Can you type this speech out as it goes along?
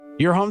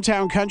Your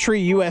hometown country,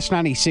 US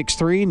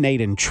 96.3, Nate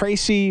and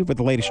Tracy with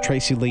the latest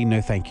Tracy Lee No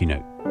Thank You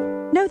note.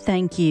 No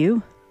thank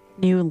you.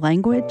 New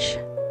language.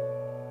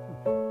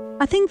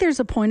 I think there's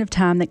a point of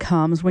time that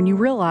comes when you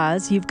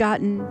realize you've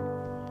gotten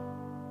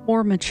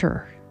more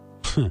mature.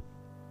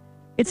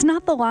 It's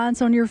not the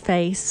lines on your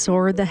face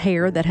or the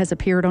hair that has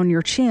appeared on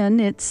your chin.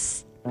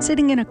 It's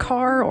sitting in a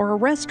car or a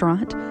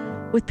restaurant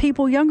with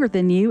people younger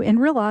than you and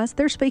realize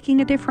they're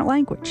speaking a different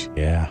language.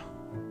 Yeah.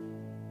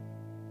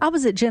 I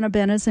was at Jenna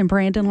Benna's in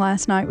Brandon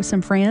last night with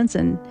some friends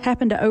and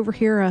happened to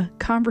overhear a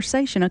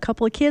conversation a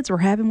couple of kids were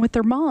having with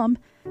their mom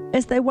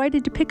as they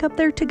waited to pick up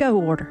their to-go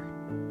order.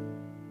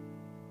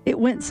 It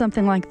went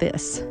something like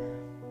this.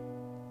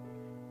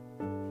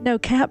 No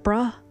cap,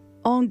 bruh.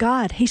 On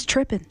God, he's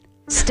tripping.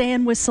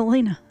 Stand with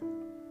Selena.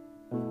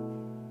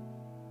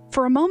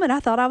 For a moment,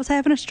 I thought I was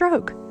having a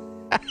stroke.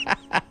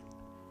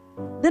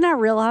 Then I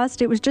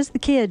realized it was just the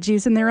kids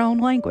using their own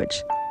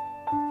language.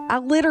 I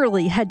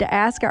literally had to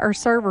ask our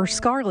server,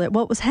 Scarlett,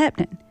 what was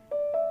happening.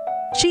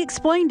 She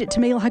explained it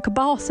to me like a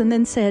boss and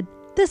then said,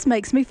 "This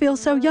makes me feel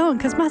so young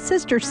because my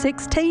sister's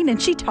 16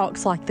 and she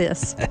talks like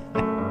this."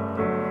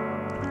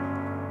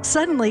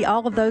 Suddenly,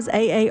 all of those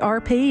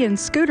AARP and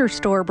scooter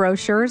store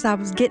brochures I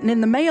was getting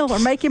in the mail are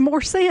making more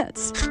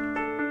sense.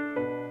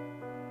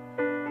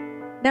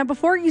 Now,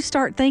 before you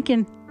start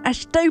thinking, "I'm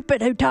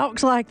stupid who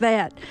talks like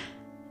that,"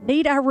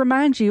 need I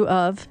remind you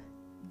of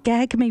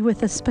 "gag me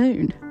with a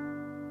spoon,"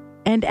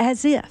 and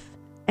 "as if,"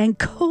 and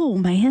 "cool,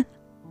 man,"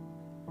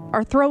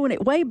 or throwing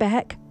it way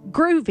back,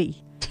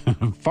 "groovy,"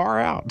 Far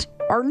out,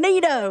 or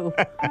 "neato,"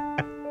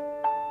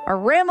 or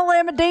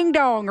 "ram-a-lam-a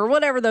ding-dong," or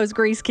whatever those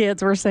Grease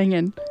kids were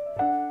singing.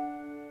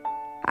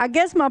 I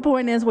guess my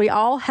point is we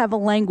all have a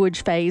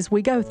language phase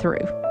we go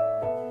through.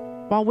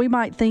 While we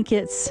might think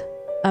it's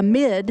a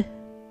mid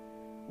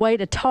way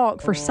to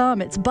talk, for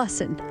some it's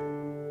bussin'.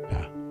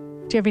 Yeah.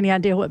 Do you have any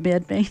idea what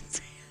mid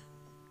means?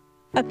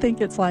 I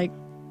think it's like,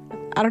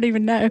 I don't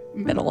even know,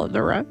 middle of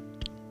the road.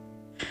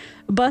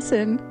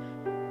 Bussin'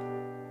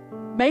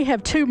 may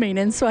have two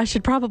meanings, so I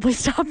should probably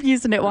stop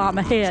using it while I'm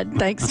ahead,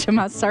 thanks to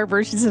my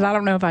server. She said, I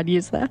don't know if I'd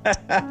use that.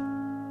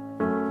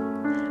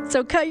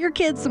 So cut your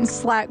kids some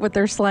slack with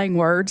their slang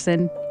words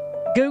and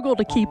Google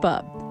to keep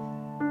up.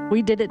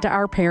 We did it to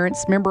our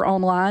parents. Remember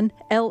online?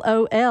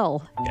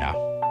 LOL. Yeah.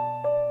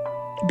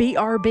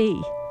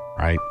 BRB.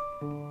 Right.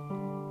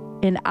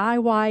 And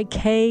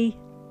IYKYK.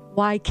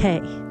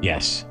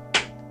 Yes.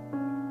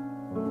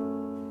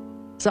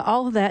 So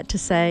all of that to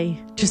say,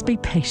 just be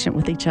patient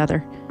with each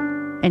other.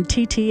 And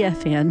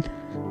TTFN,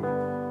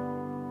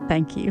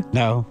 thank you.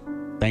 No,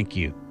 thank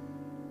you.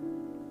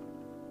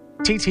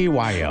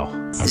 TTYL.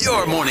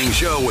 Your morning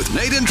show with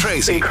Nate and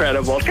Tracy.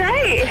 Incredible.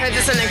 Great. Heard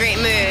this in a great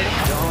mood.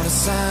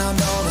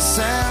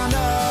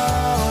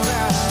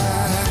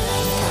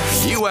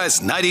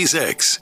 US 96.